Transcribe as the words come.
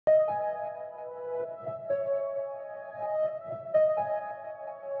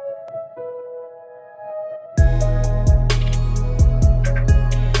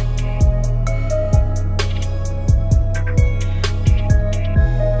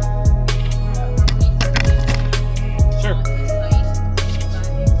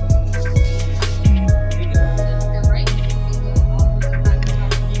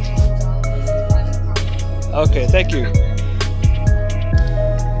thank you.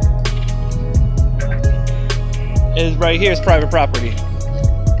 Is right here is private property.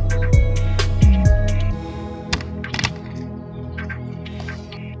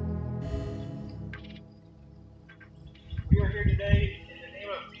 We are here today in the name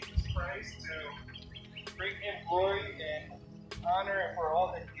of Jesus Christ to bring Him glory and honor for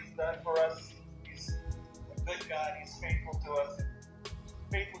all that He's done for us. He's a good God. He's faithful to us,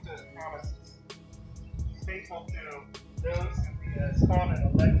 faithful to His promises. He's faithful to those who He has called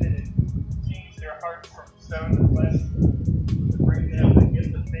and elected and changed their hearts from stone to flesh to bring them the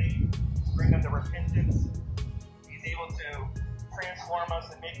gift of faith, to bring them to repentance. He's able to transform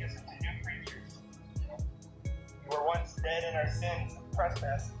us and make us into new creatures. We were once dead in our sins and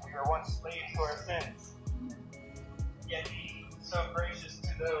trespasses. We were once slaves to our sins. Yet He is so gracious to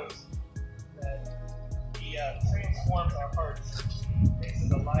those that He transforms our hearts, makes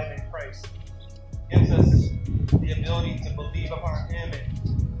us alive in Christ, gives us the ability to believe upon Him, and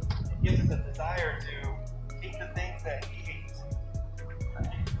gives us a desire to hate the things that He hates.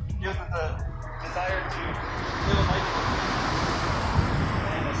 Gives us a desire to live a life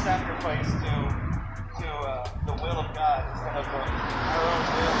and a sacrifice to the will of God instead of our own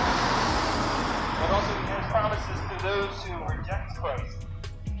will. But also He has promises to those who reject Christ,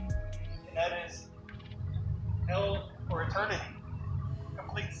 and that is hell for eternity,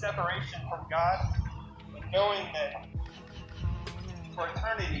 complete separation from God, and knowing that for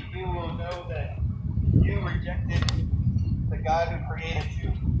eternity you will know that you rejected the God who created you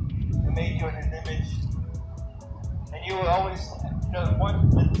and made you in His image, and you will always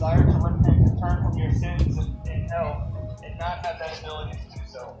want the desire to repent and turn from your sins in hell and not have that ability to do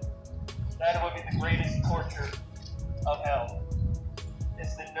so. That would be the greatest torture of hell,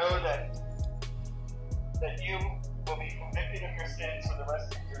 is to know that you will be convicted of your sins for the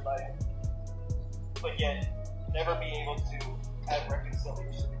rest of your life, but yet never be able to have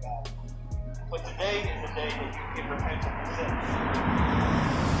reconciliation to God. But today is the day that you can repent of your sins.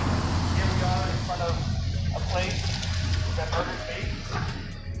 Here we are in front of a place that murders babies.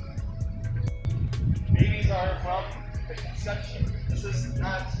 Babies are from the conception. This is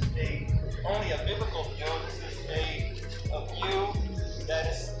not only a biblical view, this is a view that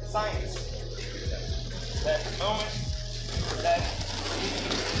is science. That the moment that baby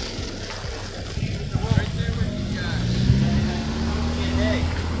is conceived in the womb, right there what you got. DNA.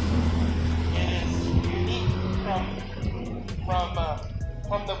 It is unique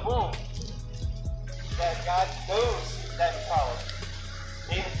from the womb, that God knows that power.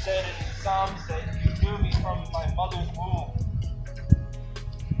 David said in Psalms that you knew me from my mother's womb.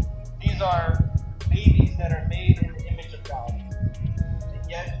 These are babies that are made in the image of God. And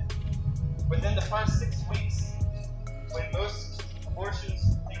yet, within the first 6 weeks, when most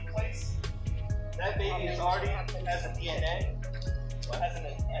abortions take place, that baby is already has a DNA, has an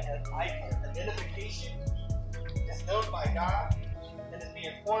identification, is known by God, and is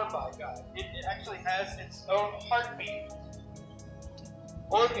being formed by God. It actually has its own heartbeat.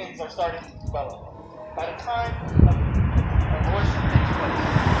 Organs are starting to develop. By the time abortion takes place,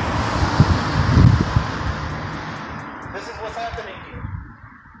 this is what's happening here.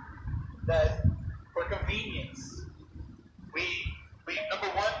 That for convenience, we number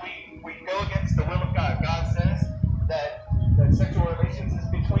one, we go against the will of God. God says that sexual relations is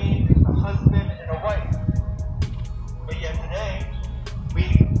between a husband and a wife. But yet today, we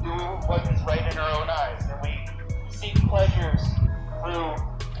do what is right in our own eyes, and we seek pleasures through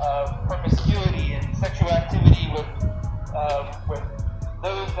promiscuity and sexual activity with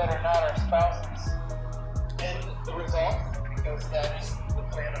those that are not our spouses. And the result, because that is the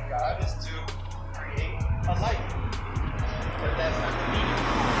plan of God, is to create a life. But that's not the meaning.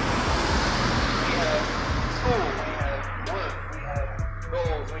 We have school, we have work, we have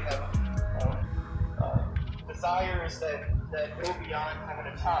goals, we have desires that go beyond having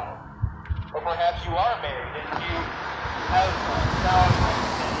a child. Or perhaps you are married and you have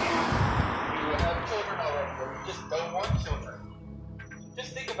spouses and you have children already, or you just don't want children.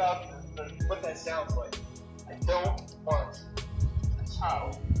 Just think about what that sounds like. I don't want a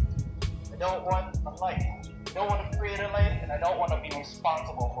child. I don't want a life. I don't want to create a life, and I don't want to be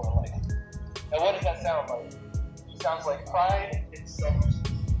responsible for a life. Now, what does that sound like? It sounds like pride and selfishness.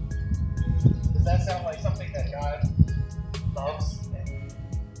 Does that sound like something that God loves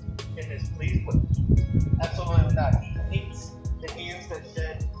and is pleased with? Absolutely not. He hates the hands that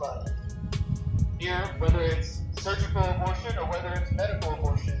shed blood. Here, whether it's surgical abortion or whether it's medical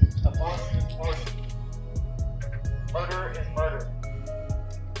abortion, abortion is abortion. Murder is murder.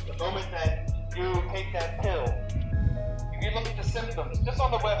 The moment that you take that pill, if you look at the symptoms, just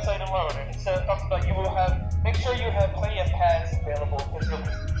on the website alone, and it talks about you will have Make sure you have plenty of pads available because you'll be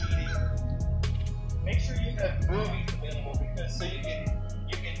bleeding. Make sure you have movies available because so you can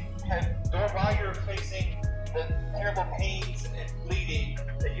have while you're facing the terrible pains and bleeding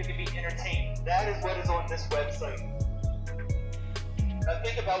that you can be entertained. That is what is on this website. Now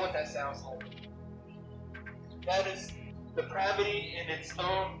think about what that sounds like. That is depravity in its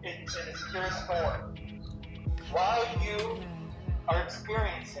purest form. While you are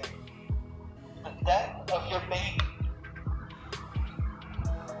experiencing the death of your baby,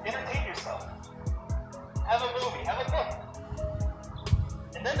 entertain yourself. Have a movie, have a book.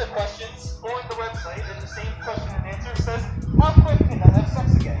 And then the questions on the website, and the same question and answer says, how quick can I have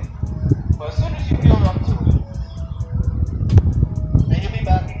sex again? Well, as soon as you feel up to it, then you'll be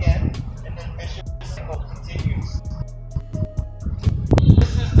back again, and then vicious cycle continues.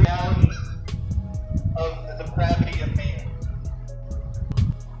 This is the reality of the depravity of man.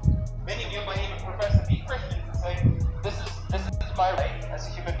 Many of you might even profess to be Christians and say, this is my right as a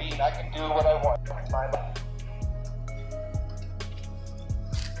human being. I can do what I want. It's my life.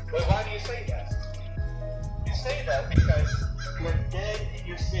 But why do you say that? You say that because you are dead in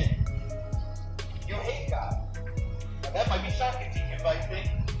your sin. You hate God. Now that might be shocking to you. You might think,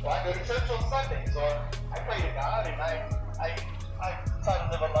 well, I go to church on Sundays, or I pray to God, and I try to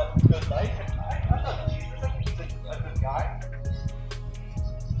live a good life, and I love Jesus. I think he's a good guy.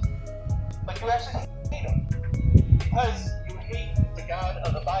 But you actually hate him because you hate the God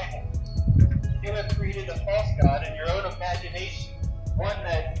of the Bible. You have created a false God in your own imagination, one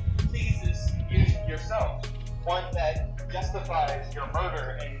that pleases you yourself, one that justifies your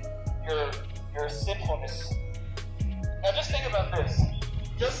murder and your sinfulness. Now just think about this.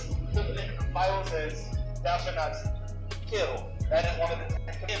 The Bible says, thou shalt not kill. That is one of the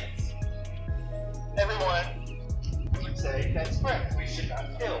 10 commandments. Everyone would say that's correct. We should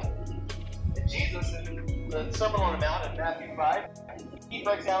not kill. And Jesus, in the Sermon on the Mount in Matthew 5, he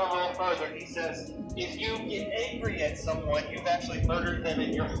breaks down a little further. He says, if you get angry at someone, you've actually murdered them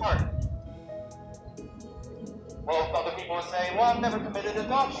in your heart. Well, other people would say, well, I've never committed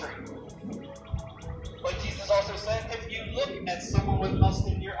adultery. But Jesus also said, if you look at someone with lust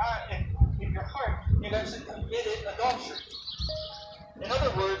in your eye and in your heart, you've actually committed adultery. In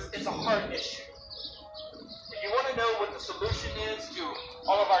other words, it's a heart issue. If you want to know what the solution is to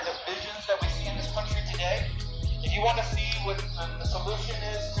all of our divisions that we see in this country today, if you want to see what the solution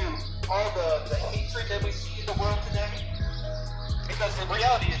is to all the hatred that we see in the world today, because the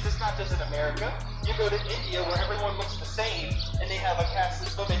reality is it's not just in America. You go to India where everyone looks the same and they have a caste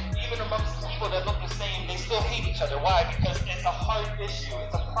system, and even amongst people that look the same, they still hate each other. Why? Because it's a heart issue.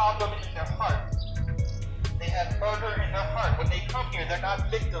 It's a problem in their heart. They have murder in their heart. When they come here, they're not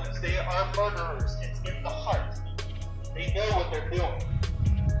victims. They are murderers. It's in the heart. They know what they're doing.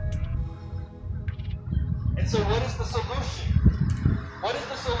 And so what is the solution? What is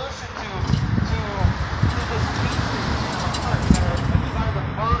the solution to this hatred in our heart, a desire to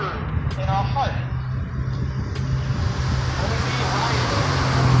murder in our heart? When we see a riot,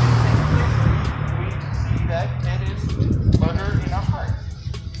 we see that it is murder in our heart.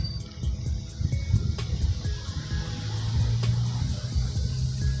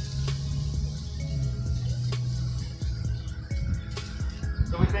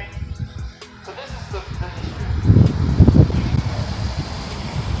 So we think, so this is the issue.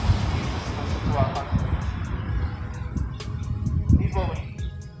 He's what we need.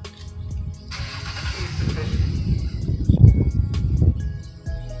 He's sufficient.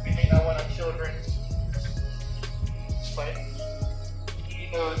 We may not want our children, but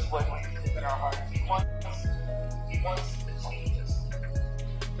he knows what we need in our heart. He wants to change us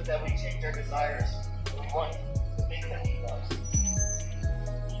so that we change our desires. We want the things that he loves.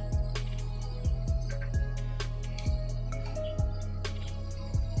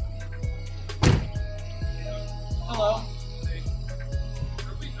 Hello. Hey,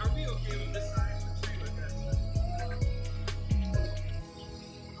 are we okay with this side of the tree with that side?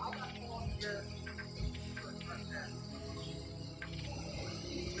 I'll not go on here.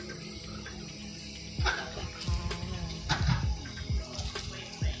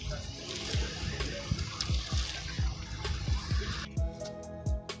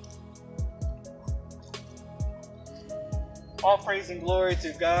 All praise and glory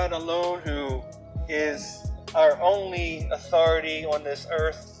to God alone, who is our only authority on this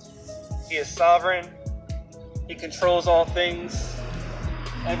earth. He is sovereign. He controls all things.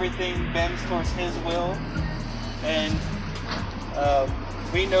 Everything bends towards His will. And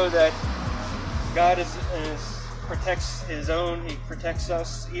we know that God protects His own. He protects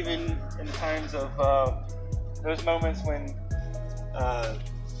us even in times of those moments when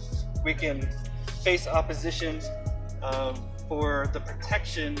we can face opposition for the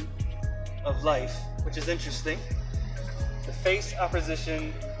protection of life, which is interesting. To face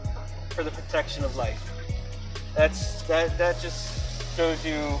opposition for the protection of life. That just shows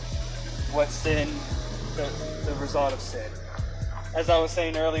you what sin, the result of sin. As I was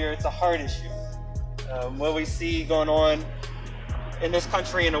saying earlier, it's a heart issue. What we see going on in this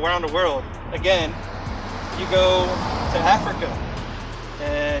country and around the world. Again, you go to Africa,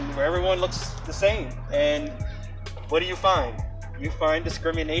 and where everyone looks the same, and what do you find? You find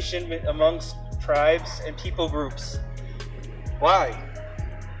discrimination amongst tribes and people groups. Why?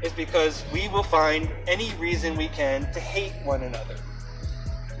 It's because we will find any reason we can to hate one another.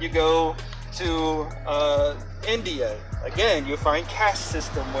 You go to India, again, you find caste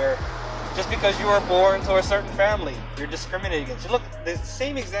system where just because you are born to a certain family, you're discriminated against. You look the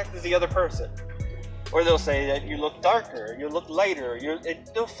same exact as the other person. Or they'll say that you look darker, you look lighter,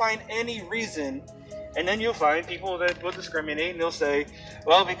 they'll find any reason, and then you'll find people that will discriminate, and they'll say,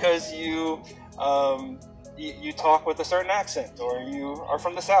 well, because you talk with a certain accent, or you are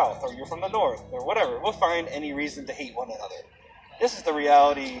from the South, or you're from the North, or whatever. We'll find any reason to hate one another. This is the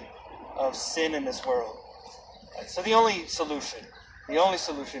reality of sin in this world. So the only solution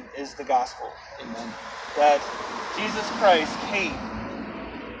is the gospel. Amen. That Jesus Christ came,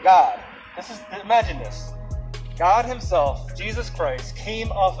 God. Imagine this. God himself, Jesus Christ,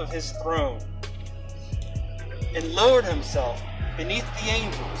 came off of his throne and lowered himself beneath the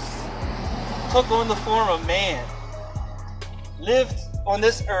angels, took on the form of man, lived on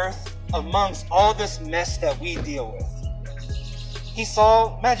this earth amongst all this mess that we deal with.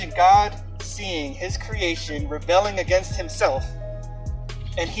 Imagine God seeing his creation rebelling against himself,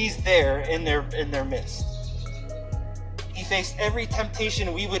 and he's there in their midst. He faced every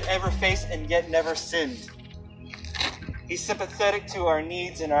temptation we would ever face and yet never sinned. He's sympathetic to our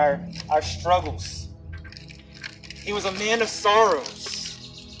needs and our struggles. He was a man of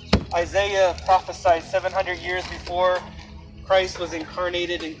sorrows. Isaiah prophesied 700 years before Christ was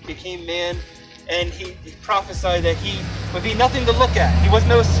incarnated and became man, and he prophesied that he would be nothing to look at. He was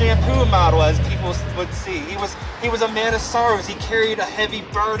no shampoo model, as people would see. He was a man of sorrows. He carried a heavy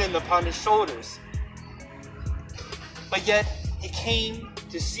burden upon his shoulders. But yet, he came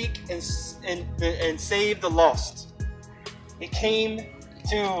to seek and save the lost. He came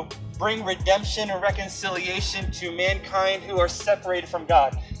to bring redemption and reconciliation to mankind who are separated from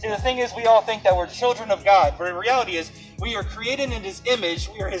God. See, the thing is, we all think that we're children of God, but the reality is, we are created in his image,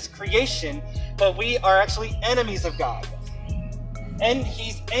 we are his creation, but we are actually enemies of God. And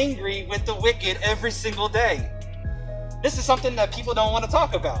he's angry with the wicked every single day. This is something that people don't want to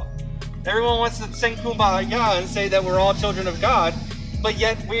talk about. Everyone wants to sing Kumbaya and say that we're all children of God, but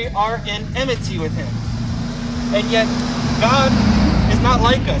yet we are in enmity with him. And yet, God is not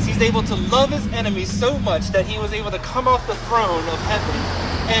like us. He's able to love his enemies so much that he was able to come off the throne of heaven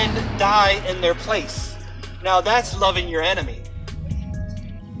and die in their place. Now that's loving your enemy.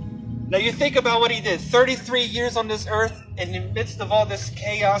 Now you think about what he did. 33 years on this earth, in the midst of all this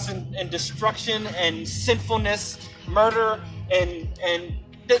chaos and destruction and sinfulness, murder, and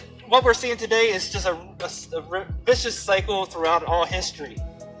what we're seeing today is just a vicious cycle throughout all history.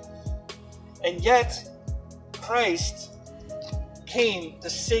 And yet, Christ came to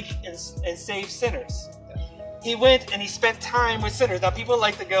seek and save sinners. He went and he spent time with sinners. Now people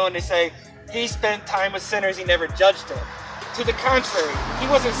like to go and they say, he spent time with sinners, he never judged them. To the contrary, he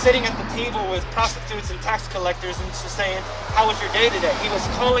wasn't sitting at the table with prostitutes and tax collectors and just saying, how was your day today? He was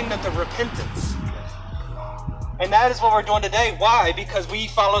calling them to repentance. And that is what we're doing today. Why? Because we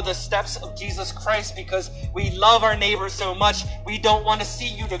follow the steps of Jesus Christ, because we love our neighbors so much, we don't want to see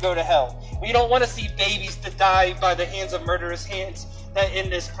you to go to hell. We don't want to see babies to die by the hands of murderous hands that in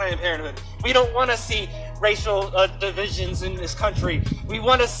this Planned Parenthood. We don't want to see racial divisions in this country. We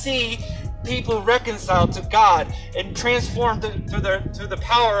want to see people reconciled to God and transformed through the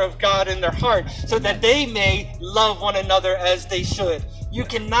power of God in their heart, so that they may love one another as they should. You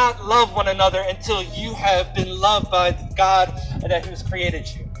cannot love one another until you have been loved by God that who's created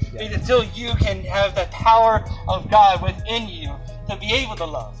you. Yeah. Until you can have the power of God within you to be able to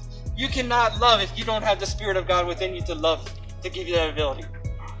love. You cannot love if you don't have the Spirit of God within you to love, to give you that ability.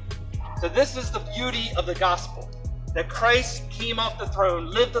 So this is the beauty of the gospel. That Christ came off the throne,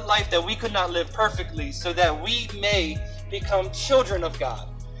 lived a life that we could not live perfectly, so that we may become children of God.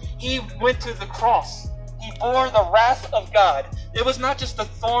 He went to the cross. He bore the wrath of God. It was not just the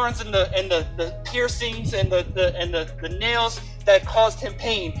thorns and the piercings and the nails that caused him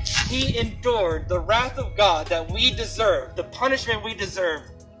pain. He endured the wrath of God that we deserve, the punishment we deserve.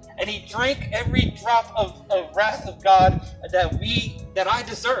 And he drank every drop of wrath of God that I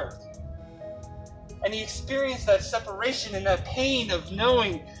deserved. And he experienced that separation and that pain of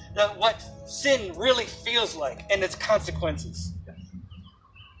knowing that what sin really feels like and its consequences.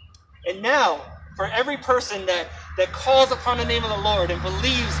 And now, for every person that calls upon the name of the Lord and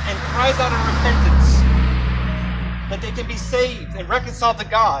believes and cries out in repentance, that they can be saved and reconciled to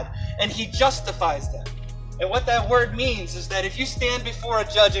God, and he justifies them. And what that word means is that if you stand before a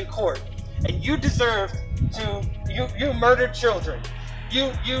judge in court and you deserve to, you murdered children,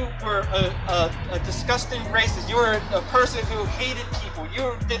 you were a disgusting racist, you were a person who hated people,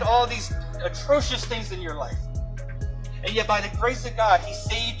 you did all these atrocious things in your life. And yet by the grace of God, he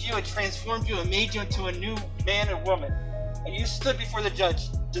saved you and transformed you and made you into a new man and woman. And you stood before the judge,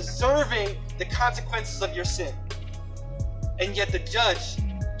 deserving the consequences of your sin. And yet the judge,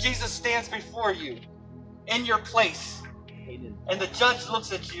 Jesus, stands before you in your place. And the judge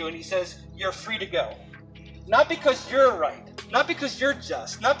looks at you and he says, you're free to go. Not because you're right, not because you're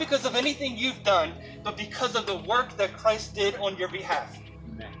just, not because of anything you've done, but because of the work that Christ did on your behalf.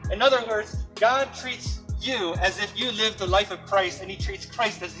 In other words, God treats you as if you lived the life of Christ, and he treats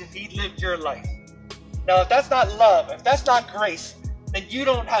Christ as if he lived your life. Now, if that's not love, if that's not grace, then you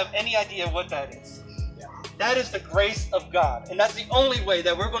don't have any idea what that is. That is the grace of God, and that's the only way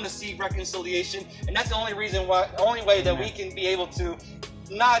that we're going to see reconciliation, and that's the only way that we can be able to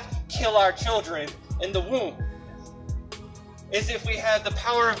not kill our children in the womb, is if we have the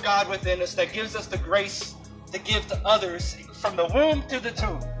power of God within us that gives us the grace to give to others from the womb to the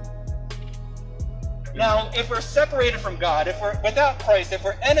tomb. Now, if we're separated from God, if we're without Christ, if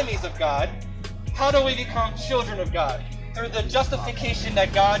we're enemies of God, how do we become children of God? Through the justification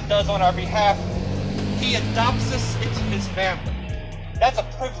that God does on our behalf. He adopts us into his family. That's a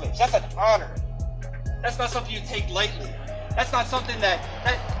privilege. That's an honor. That's not something you take lightly. That's not something that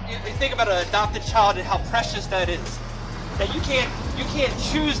you think about an adopted child and how precious that is. That you can't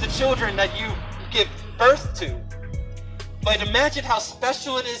choose the children that you give birth to. But imagine how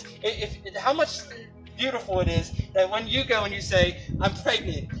special it is, how much beautiful it is that when you go and you say, I'm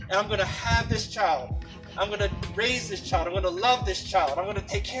pregnant and I'm going to have this child. I'm going to raise this child. I'm going to love this child. I'm going to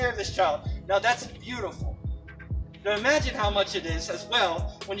take care of this child. Now that's beautiful. Now imagine how much it is as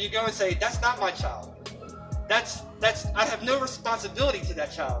well when you go and say, that's not my child. I have no responsibility to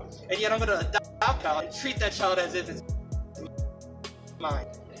that child. And yet I'm going to adopt that child and treat that child as if it's mine.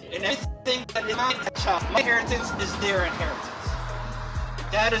 And everything that is my child, my inheritance is their inheritance.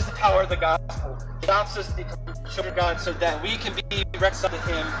 That is the power of the gospel. It adopts us to become children of God so that we can be reconciled to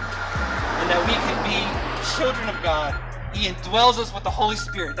him and that we can be children of God. He indwells us with the Holy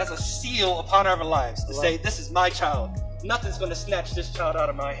Spirit. That's a seal upon our lives to say, this is my child. Nothing's going to snatch this child out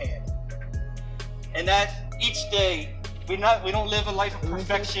of my hand. And that each day, we don't live a life of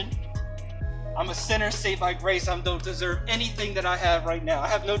perfection. I'm a sinner saved by grace. I don't deserve anything that I have right now.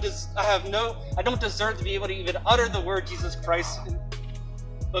 I don't deserve to be able to even utter the word Jesus Christ.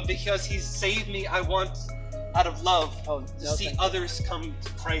 But because he's saved me, I want, out of love, to see others come to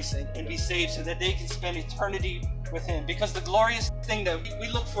Christ and be saved so that they can spend eternity with him. Because the glorious thing that we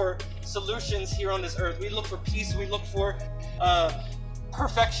look for solutions here on this earth, we look for peace, we look for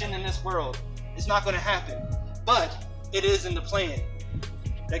perfection in this world. It's not going to happen. But it is in the plan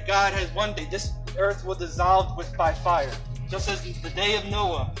that God has one day, this earth will dissolve by fire. Just as the day of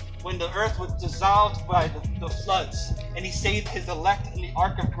Noah, when the earth was dissolved by the floods, and he saved his elect in the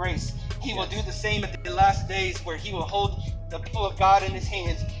ark of grace. He will do the same at the last days, where he will hold the people of God in his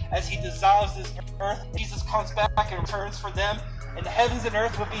hands as he dissolves this earth. Jesus comes back and returns for them, and the heavens and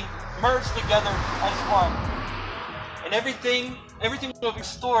earth will be merged together as one. And everything will be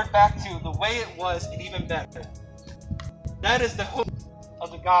restored back to the way it was, and even better. That is the hope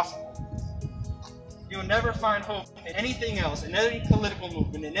of the gospel. You'll never find hope in anything else, in any political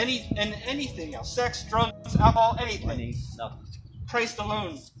movement, in anything else. Sex, drugs, alcohol, anything. Nothing. Christ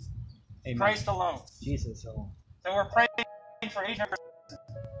alone. Amen. Christ alone. Jesus alone. So we're praying for each person. We're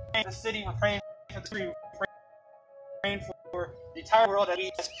praying for the city, we're praying for the country, we're praying for the entire world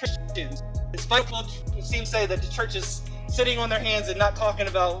as Christians. It's spiteful to seem to say that the church is sitting on their hands and not talking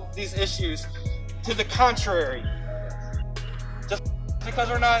about these issues. To the contrary. Just because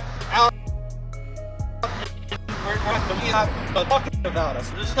we're not out, we're not talking about us.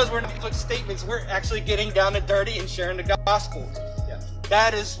 Just because we're not making statements, we're actually getting down and dirty and sharing the gospel.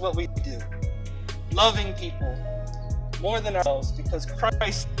 That is what we do. Loving people more than ourselves, because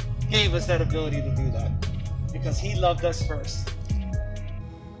Christ gave us that ability to do that. Because he loved us first.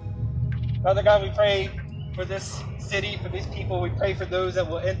 Father God, we pray for this city, for these people. We pray for those that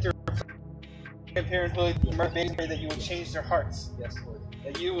will enter Planned Parenthood. We pray that you will change their hearts. Yes, Lord.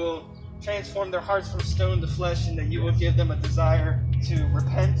 That you will transform their hearts from stone to flesh, and that you will give them a desire to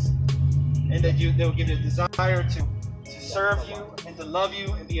repent and that they'll give you a desire to serve you and to love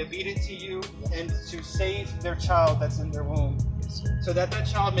you and be obedient to you and to save their child that's in their womb, so that that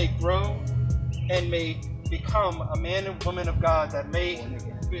child may grow and may become a man and woman of God, that may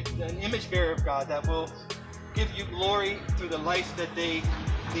be an image bearer of God, that will give you glory through the life that they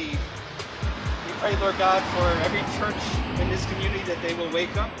lead. We pray, Lord God, for every church in this community, that they will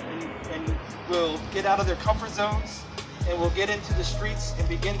wake up and will get out of their comfort zones and will get into the streets and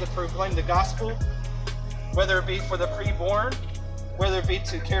begin to proclaim the gospel, whether it be for the preborn, whether it be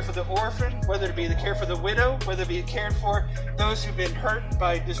to care for the orphan, whether it be to care for the widow, whether it be cared for those who've been hurt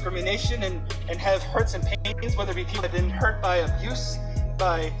by discrimination and have hurts and pains, whether it be people that have been hurt by abuse,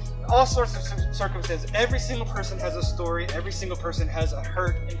 by all sorts of circumstances. Every single person has a story. Every single person has a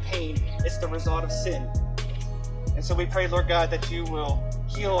hurt and pain. It's the result of sin. And so we pray, Lord God, that you will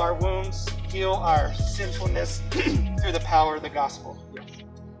heal our wounds, heal our sinfulness through the power of the gospel.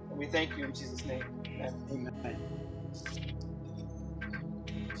 And we thank you in Jesus' name. Amen. Amen.